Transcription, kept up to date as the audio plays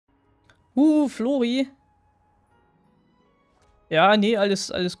Flori. Ja, nee,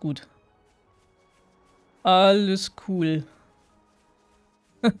 alles gut. Alles cool.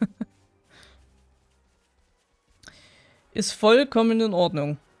 Ist vollkommen in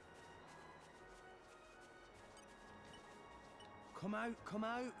Ordnung. Come out, come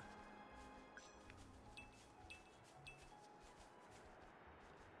out.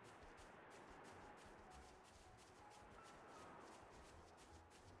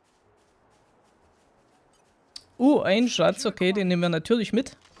 Ein Schatz, okay, den nehmen wir natürlich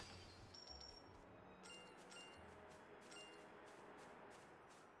mit.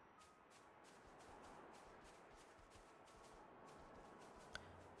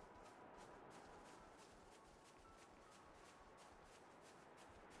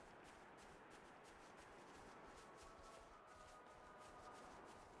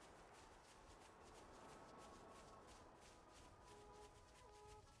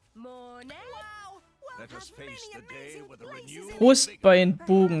 Let us face the day with a renewed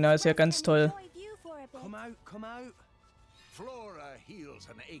Brustbeinbogen, na, ist ja ganz toll. Come out, come out. Flora heals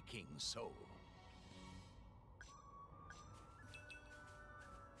an aching soul.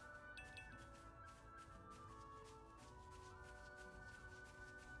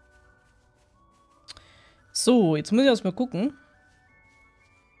 So, jetzt muss ich erstmal gucken.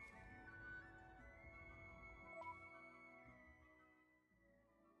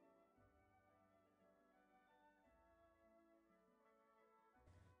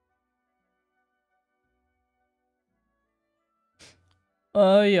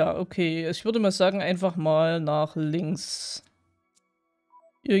 Ja, okay. Ich würde mal sagen, einfach mal nach links.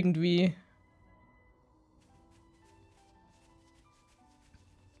 Irgendwie.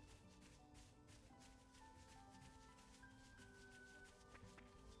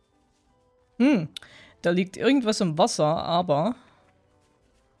 Da liegt irgendwas im Wasser, aber...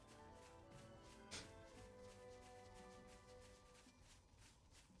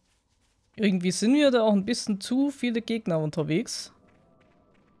 Irgendwie sind wir da auch ein bisschen zu viele Gegner unterwegs.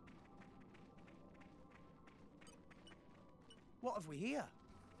 What have we here?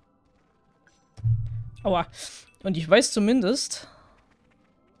 Aua. Und ich weiß zumindest,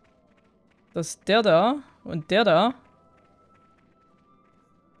 dass der da und der da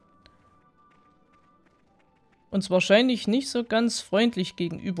uns wahrscheinlich nicht so ganz freundlich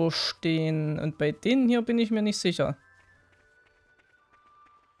gegenüberstehen. Und bei denen hier bin ich mir nicht sicher.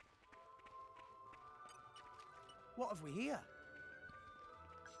 What have we here?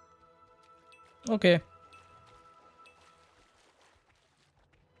 Okay.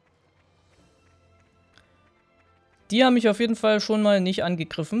 Die haben mich auf jeden Fall schon mal nicht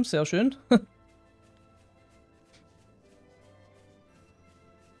angegriffen. Sehr schön.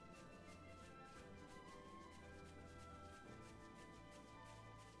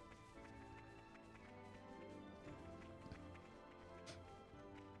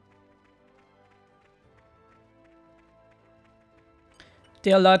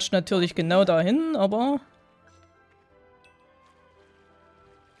 Der latscht natürlich genau dahin, aber...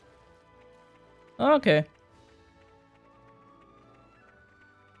 Okay.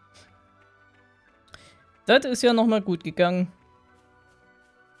 Das ist ja nochmal gut gegangen.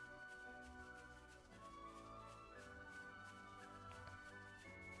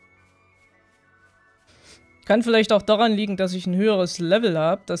 Kann vielleicht auch daran liegen, dass ich ein höheres Level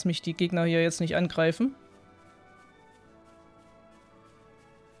habe, dass mich die Gegner hier jetzt nicht angreifen.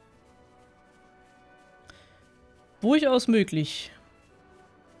 Durchaus möglich.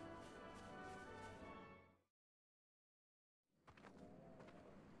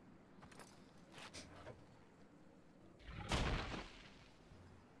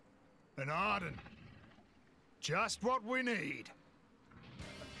 An Arden. Just what we need.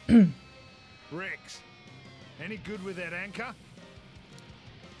 Rex, any good with that anchor?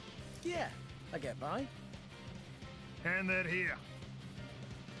 Yeah, I get by. Hand that here.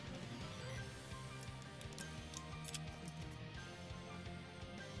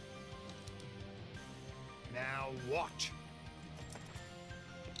 Now watch.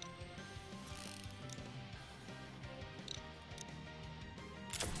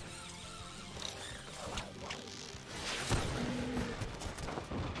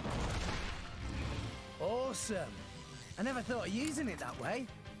 Awesome. I never thought of using it that way.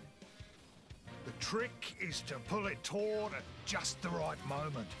 The trick is to pull it taut at just the right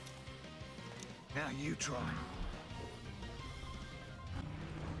moment. Now you try.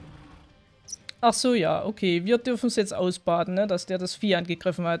 Ach so, ja, okay. Wir dürfen es jetzt ausbaden, ne? Dass der das Vieh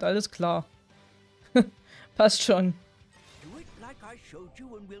angegriffen hat. Alles klar. Passt schon. Do it like I showed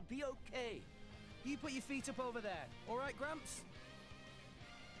you and we'll be okay. You put your feet up over there. All right, Gramps?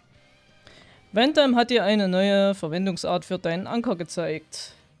 Vandham hat dir eine neue Verwendungsart für deinen Anker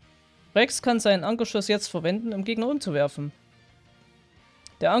gezeigt. Rex kann seinen Ankerschuss jetzt verwenden, um Gegner umzuwerfen.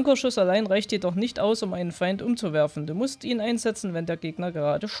 Der Ankerschuss allein reicht jedoch nicht aus, um einen Feind umzuwerfen. Du musst ihn einsetzen, wenn der Gegner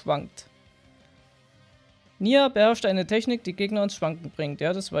gerade schwankt. Nia beherrscht eine Technik, die Gegner ins Schwanken bringt.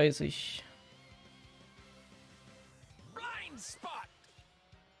 Ja, das weiß ich.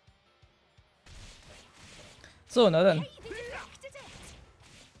 So, na dann.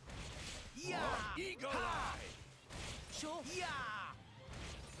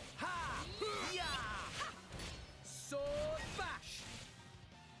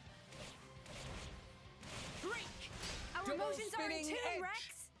 Our emotions are in tune,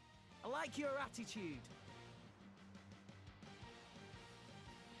 Rex. I like your attitude.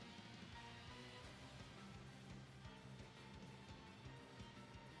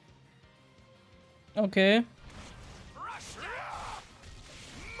 Okay.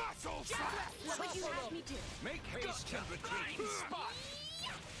 What would you have me do? Make haste and retreat.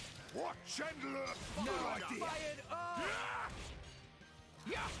 What Chandler? Good idea.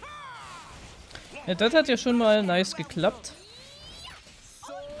 Ja, das hat ja schon mal nice geklappt.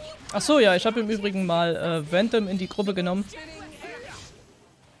 Ach so, ja, ich habe im Übrigen mal Vandham in die Gruppe genommen.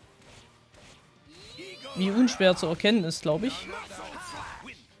 Wie unschwer zu erkennen ist, glaube ich.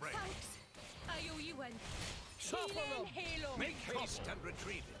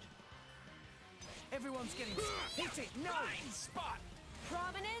 Everyone's getting hit it. No spot.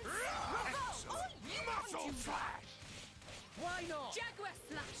 Prominence. Muscle flash. Why not? Jaguar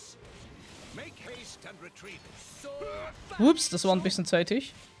slash. Make haste and retreat. Ups, das war ein bisschen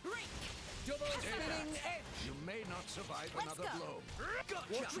zeitig. Double spinning edge. You may not survive another go.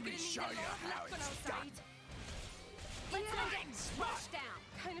 blow. Watch me show you how it's done. Let's not get smashed down.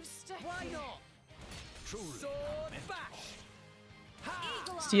 Kind of stuck. Why not? Truly. Sword bash.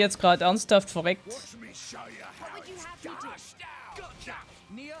 Eagle Ist die jetzt gerade ernsthaft verreckt? Watch me show you how would you it's have me done. do? Gotcha.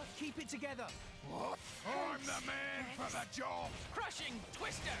 Nia, keep it together. I'm the man for the job. Crushing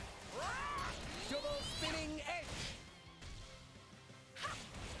twister. Double spinning edge.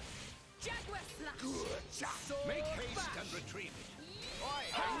 Jaguar slash. Sword Make haste bash. and retreat.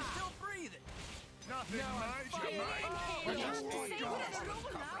 I'm still breathing. Nothing major, mate. Hey, Just hey, like say God. what's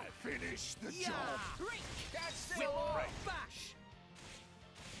going on. Finish the Yeah. job. That's Whip sword break. bash.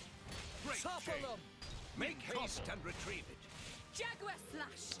 Great Topple king. them. Make haste and retreat. Jaguar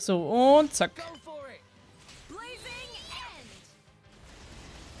slash. So, und zack. Go for it. Blazing end.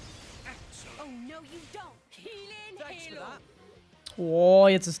 Oh no, you don't. Healing Thanks for halo. that. Oh,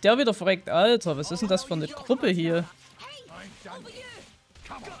 jetzt ist der wieder verreckt. Alter, was ist denn das für eine Gruppe hier? Hey, I'm done. over you.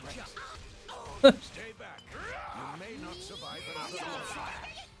 Come on, Rex. Stay back. You may not survive another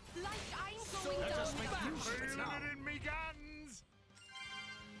blow. Like I'm going down. Feel it in me guns.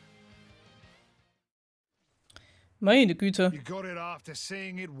 Meine Güte. You got it after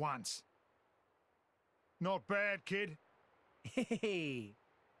seeing it once. Not bad, kid. Hey.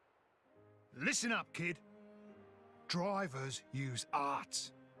 Listen up, kid. Drivers use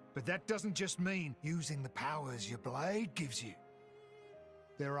arts, but that doesn't just mean using the powers your blade gives you.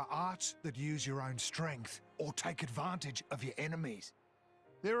 There are arts that use your own strength or take advantage of your enemies.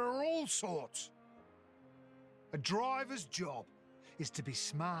 There are all sorts. A driver's job is to be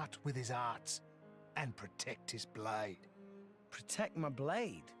smart with his arts and protect his blade. Protect my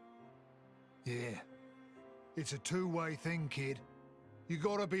blade. Yeah. It's a two-way thing, kid. You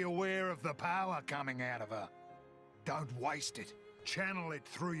gotta be aware of the power coming out of her. Don't waste it. Channel it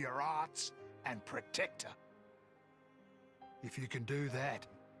through your arts and protect her. If you can do that,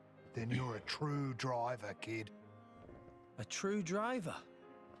 then you're a true driver, kid. A true driver.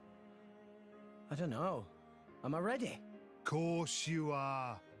 I don't know. Am I ready? Course you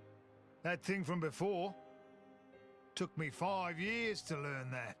are. That thing from before took me 5 years to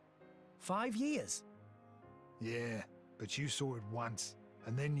learn that. 5 years. Yeah, but you saw it once,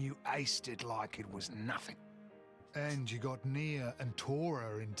 and then you aced it like it was nothing. And you got Nia and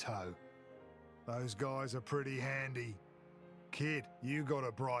Tora in tow. Those guys are pretty handy. Kid, you got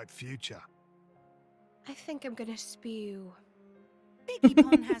a bright future. I think I'm gonna spew. Biggie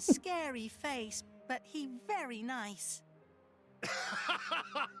Pon has scary face, but he very nice.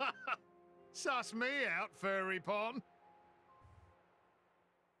 Suss me out, Furry Pon.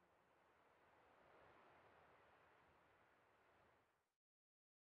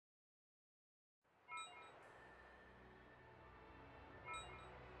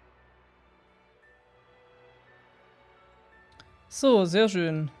 So, sehr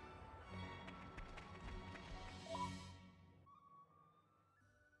schön.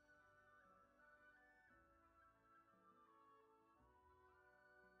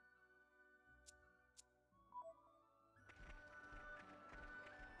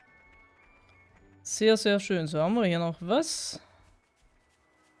 Sehr, sehr schön. So, haben wir hier noch was?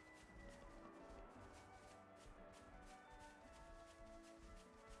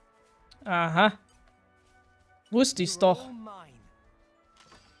 Aha. Wusste ich's doch. All mine.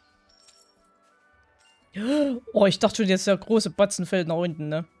 Oh, ich dachte schon, jetzt der große Batzen fällt nach unten,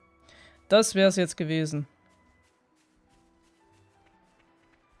 ne? Das wäre es jetzt gewesen.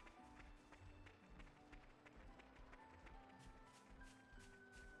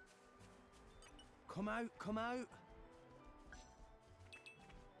 Come out, come out.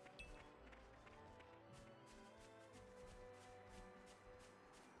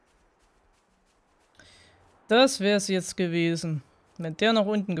 Das wäre es jetzt gewesen, wenn der nach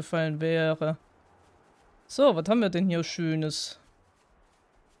unten gefallen wäre. So, was haben wir denn hier Schönes?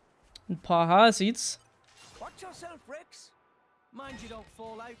 Ein paar Hasits. Watch yourself, Rex. Mind you don't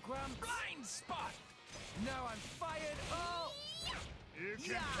fall out, Gramps. Blind spot. Now I'm fired. Oh, You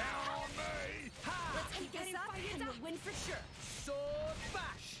can count on me! Let's keep this up and we'll win for sure. sword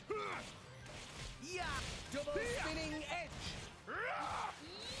bash. Yeah, double spinning edge.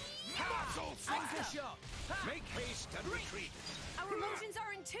 Muscle Anchor shot. Make haste and retreat! Our emotions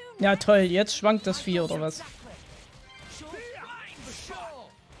are in tune. Ja toll, jetzt schwankt das Vieh oder was? Exactly. Sure, blind shot.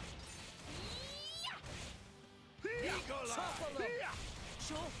 Topple 'em.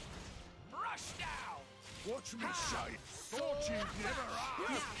 Sure. Rush down! Watch me shine! Thought you'd never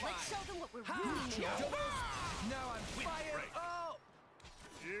ask! Let's show them what we're really made of. Double. Now I'm fired. Oh,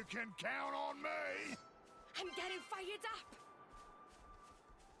 You can count on me! I'm getting fired up.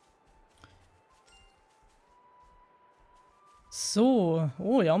 So,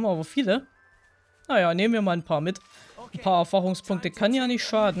 oh, hier haben wir aber viele. Naja, nehmen wir mal ein paar mit. Ein paar Erfahrungspunkte kann ja nicht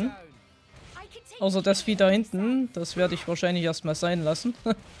schaden. down. I can take Außer das Vieh da hinten, das werde ich wahrscheinlich erstmal sein lassen.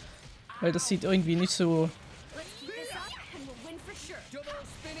 Weil das sieht irgendwie nicht so... Let's keep this up and we'll win for sure. Double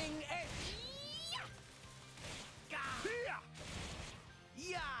spinning edge.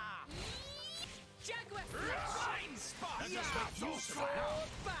 Yeah. Jaguar flash. Sword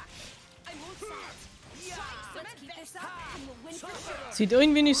bash. I'm all set. Yeah. Let's keep this up and we'll win for sure. Sieht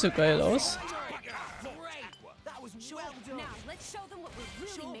irgendwie nicht so geil aus. Great. That was Sure. well done. Now let's show them what we're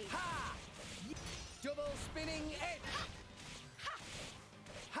really made of. Ha. Double spinning edge.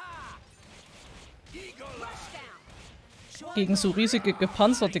 Ha. Rush down. Gegen so riesige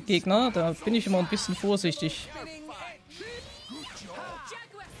gepanzerte Gegner, da bin ich immer ein bisschen vorsichtig. Spinning edge.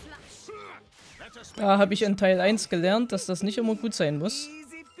 Jaguar flash. Da habe ich in Teil 1 gelernt, dass das nicht immer gut sein muss,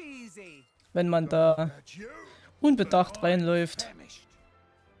 Easy peasy. wenn man da unbedacht reinläuft. Famished.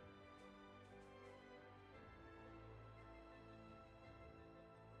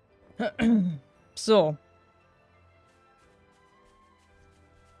 So,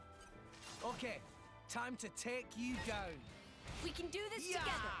 Okay, time to take you down. We can do this Yeah.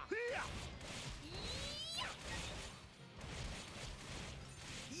 together.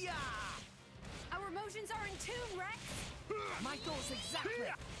 Yeah. Our emotions are in tune, Rex. My thoughts exactly.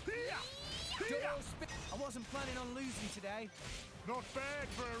 Double spin. I wasn't planning on losing today. Not bad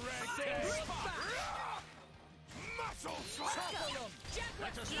for a Sword ragtag! bash. Muscle slap! Topple 'em. Jaguar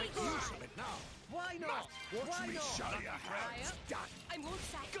Use of it now! Why not? Watch Why me not? show you how it's done! I'm all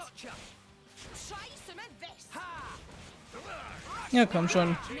set. Gotcha. Try some of this. Ha. ja komm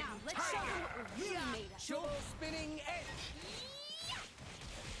schon. Now let's show them what we're really made of. Double spinning edge.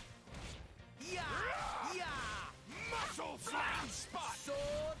 Yeah. Yeah. Muscle slap! Spot!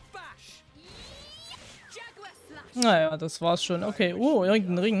 Sword bash. Jaguar slash. Naja, das war's schon. Okay, oh,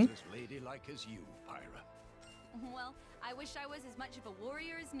 irgendein Ring. As ladylike as you, Pyra. Well, I wish I was as much of a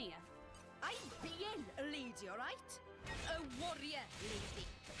warrior as Nia. I'm being a lady, alright? A warrior lady.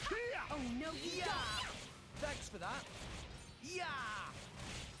 Oh no, you Yeah. don't. Thanks for that. Yeah.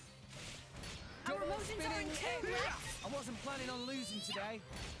 Our Double emotions are in spinning tune, edge. Rex. I wasn't planning on losing today.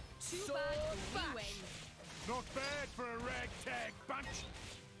 Too Sword bad we bash. win. Not bad for a ragtag bunch!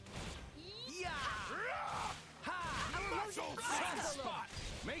 Yeah. Ha. Muscle slap! Spot!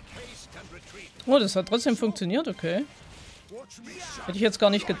 Make haste and retreat! Oh, das hat trotzdem funktioniert, okay. Watch me shine! Hätte ich jetzt gar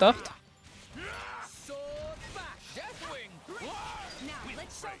nicht gedacht. Sword bash. Deathwing. Now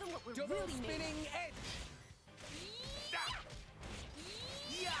let's show them what we're Double really made of. spinning edge.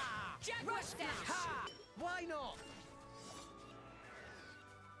 Yeah. Jaguar slash. Ha. Why not?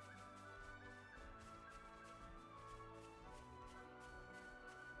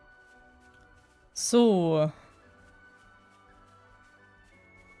 So.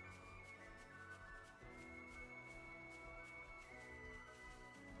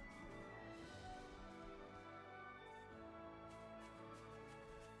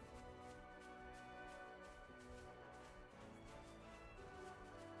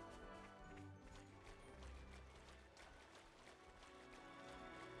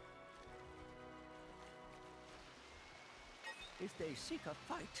 If they seek a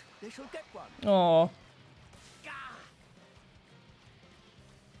fight, they shall get one. Oh.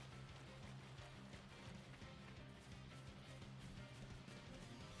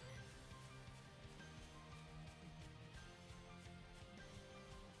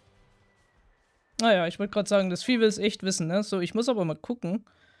 Naja, ich wollte gerade sagen, das Vieh will es echt wissen, ne? So, ich muss aber mal gucken.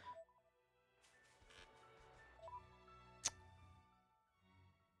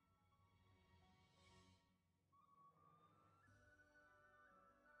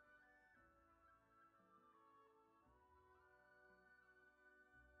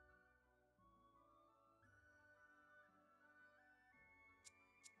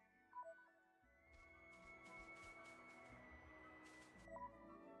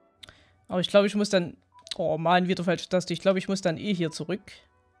 Aber ich glaube, ich muss dann... Oh Mann, wieder falsche Taste. Ich glaube, ich muss dann eh hier zurück.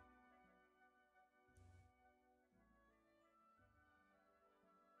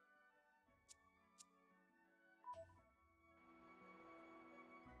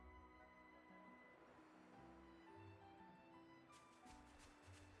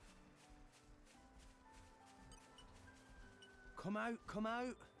 Come out, come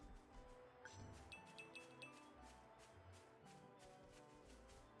out.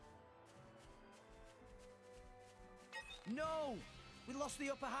 No! We lost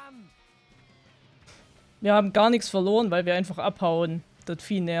the upper hand. Wir haben gar nichts verloren, weil wir einfach abhauen. Das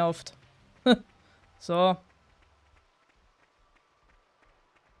Vieh nervt. So.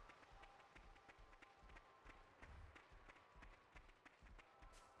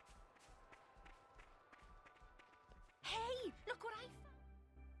 Hey, look what I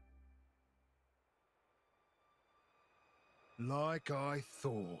Like I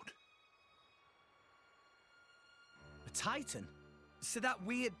thought. A Titan? So that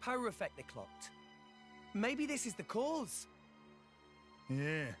weird power effect they clocked. Maybe this is the cause.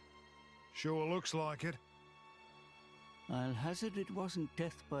 Yeah, sure looks like it. I'll hazard it wasn't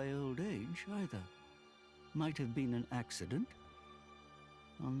death by old age, either. Might have been an accident.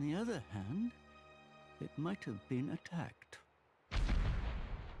 On the other hand, it might have been attacked.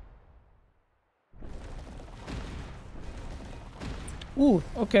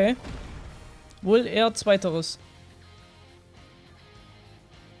 Okay. Wohl eher zweiteres.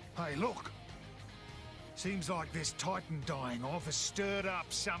 Hey, look. Seems like this Titan dying off has stirred up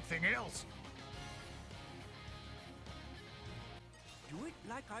something else. Do it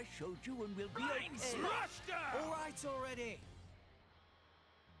like I showed you and we'll be okay. All right already.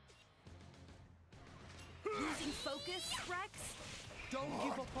 losing focus, Rex. Don't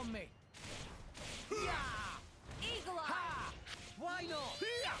give up on me. Yeah. Eagle Eye. Ha! Why not?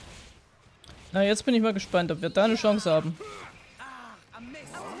 Na, jetzt bin ich mal gespannt, ob wir da eine Chance haben. Ah, I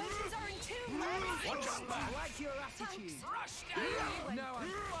missed. Our forces are in tune, Rex. Watch out, man. Like your attitude. Now I'm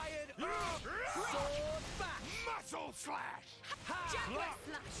fired up. Sword back. Muscle slash! Jaguar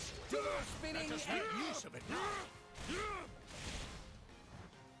slash. Double spinning edge. Use of it now.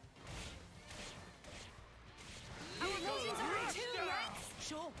 Our forces are in tune, Rex.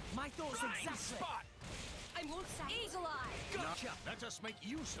 Sure, my thoughts exactly. I won't stop. Eagle Eye. Gotcha. Let us make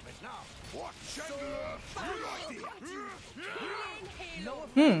use of it now. What? Good Halo.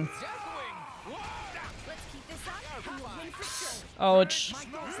 No Let's keep this up. We'll win for sure. Autsch. my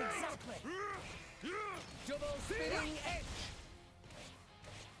thoughts exactly. Double spinning edge.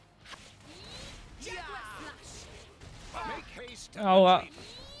 Jaguar slash. Make haste. Aua.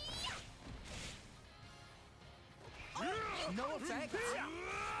 No effect.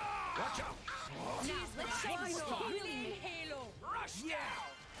 Watch out. Now let's shine this healing halo. Rush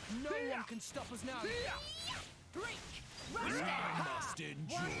down. No one can stop us now. Break. Must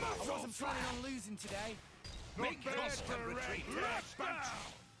endure. I wasn't planning on losing today. Make haste and retreat.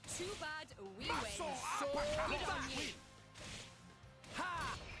 Too bad we win. Sword Good on back. you.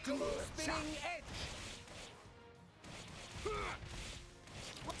 Ha! Double spinning edge.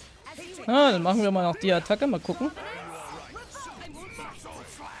 As you wish. Ah, dann machen wir mal noch die Attacke. Mal gucken. I won't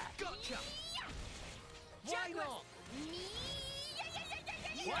stop. Gotcha. Why not?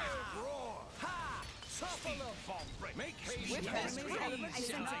 Ha! Topple them. Make haste. With enemies element I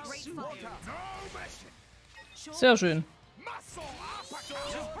sense a great fire. No messing. Sehr schön. Muscle Sword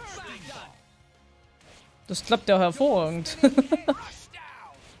back. Das klappt ja hervorragend. Spinning edge. Rush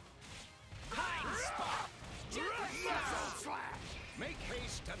down. High spot. Muscle slash. Make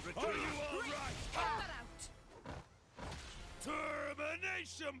haste and retreat. Are you all right? Cut that out.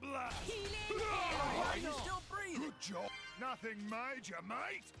 Termination blast. Healing Why halo. you still breathing? Good job. Nothing major,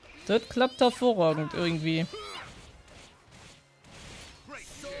 mate. Das klappt hervorragend irgendwie. Great.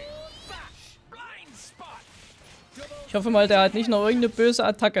 Sword bash. Blind spot. Ich hoffe mal, der hat nicht noch irgendeine böse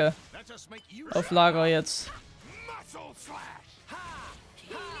Attacke Let us make use auf Lager jetzt. muscle slash.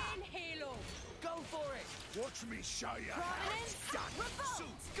 Watch me show you how Prominence, it's done.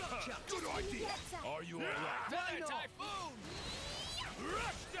 revolt. Gotcha. Good idea. Are you alright? Feather typhoon.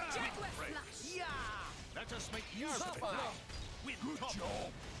 Jet wet flash. Yeah. Let us make use of it now. Wind top. Job.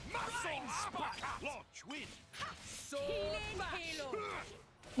 Brain Muscle spot. uppercut. Launch wind. So Healing halo.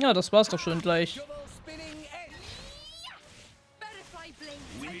 Ja, das war's doch schon gleich. double spinning edge. Butterfly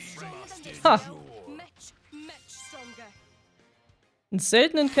blade. We I'm stronger than must this. Ha. endure. Much stronger. Einen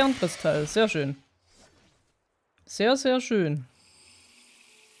seltenen Kernkristall. Sehr schön. Sehr, sehr schön.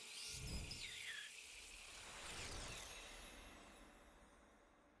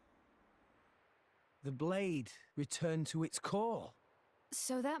 The blade returned to its core.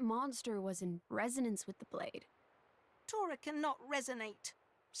 So that monster was in resonance with the blade. Tora cannot resonate.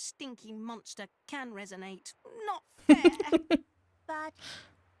 Stinky monster can resonate. Not fair. But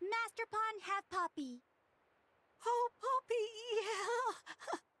Master Pawn have Poppy. Oh, Poppy,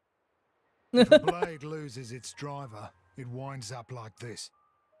 If a blade loses its driver, it winds up like this.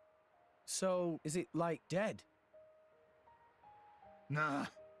 So, is it like dead? Nah.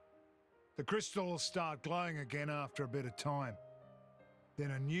 The crystal will start glowing again after a bit of time.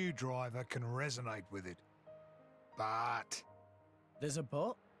 Then a new driver can resonate with it. But There's a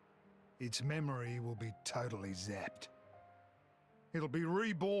but? its memory will be totally zapped. It'll be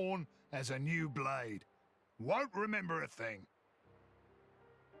reborn as a new blade. Won't remember a thing.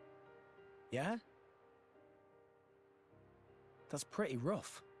 Yeah? That's pretty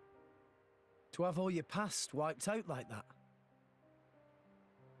rough. To have all your past wiped out like that.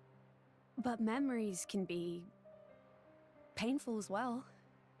 But memories can be painful as well.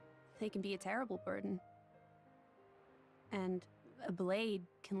 They can be a terrible burden. And a blade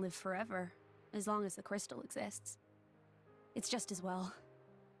can live forever, as long as the crystal exists. It's just as well.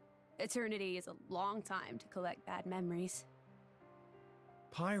 Eternity is a long time to collect bad memories.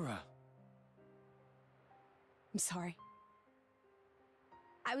 Pyra. I'm sorry.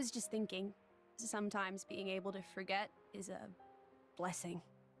 I was just thinking, sometimes being able to forget is a blessing.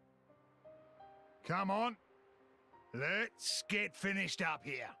 Come on. Let's get finished up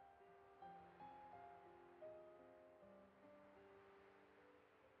here.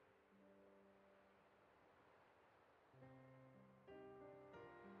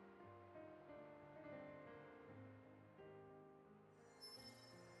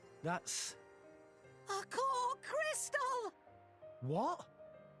 That's... a core crystal! what?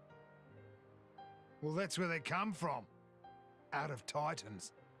 Well, that's where they come from. Out of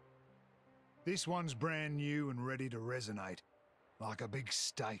Titans. This one's brand new and ready to resonate. Like a big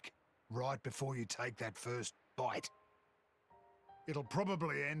steak, right before you take that first bite. It'll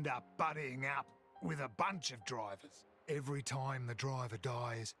probably end up buddying up with a bunch of drivers. Every time the driver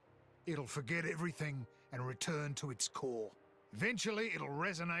dies, it'll forget everything and return to its core. Eventually, it'll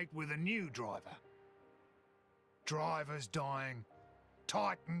resonate with a new driver. Drivers dying,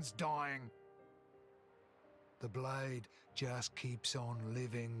 Titans dying. The blade just keeps on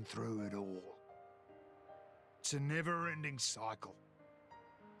living through it all. It's a never-ending cycle,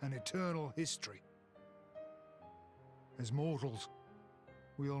 an eternal history. As mortals,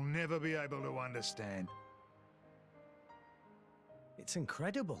 we'll never be able to understand. It's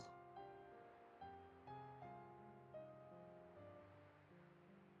incredible.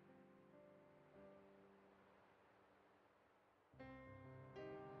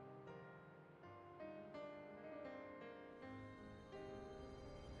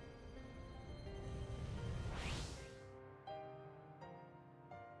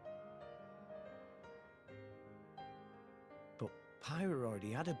 But Pyra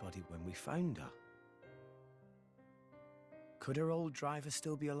already had a body when we found her. Could her old driver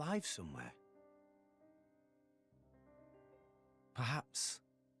still be alive somewhere? Perhaps.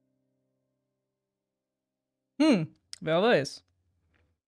 Wer weiß.